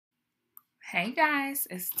Hey guys,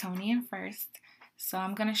 it's Tony in First. So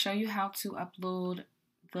I'm going to show you how to upload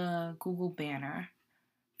the Google banner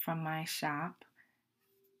from my shop.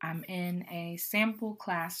 I'm in a sample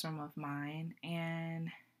classroom of mine and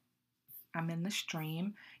I'm in the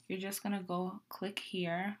stream. You're just going to go click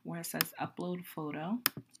here where it says upload photo.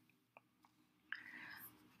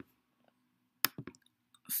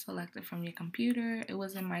 Select it from your computer. It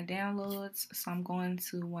was in my downloads, so I'm going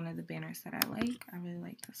to one of the banners that I like. I really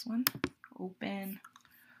like this one. Open.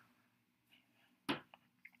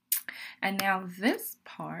 And now this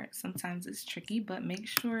part, sometimes it's tricky, but make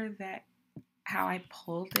sure that how I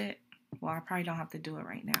pulled it, well, I probably don't have to do it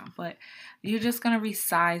right now, but you're just going to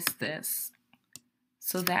resize this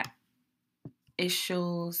so that it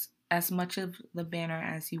shows as much of the banner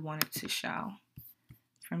as you want it to show.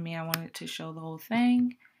 For me, I wanted to show the whole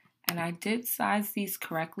thing, and I did size these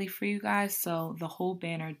correctly for you guys, so the whole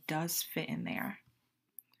banner does fit in there.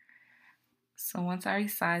 So once I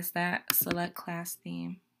resize that, select class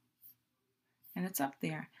theme. And it's up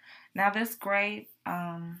there. Now this gray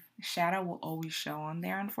shadow will always show on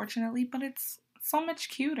there, unfortunately, but it's so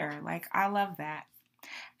much cuter. Like, I love that.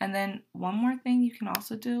 And then one more thing you can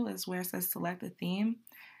also do is where it says select a theme,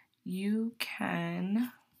 you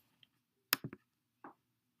can,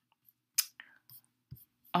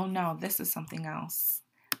 oh no, this is something else.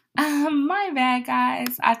 My bad,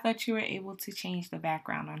 guys. I thought you were able to change the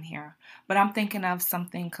background on here, but I'm thinking of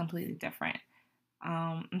something completely different.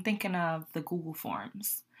 I'm thinking of the Google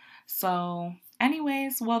Forms. So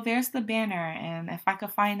anyways, well, there's the banner. And if I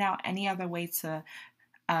could find out any other way to,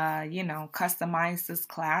 customize this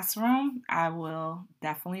classroom, I will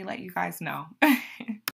definitely let you guys know.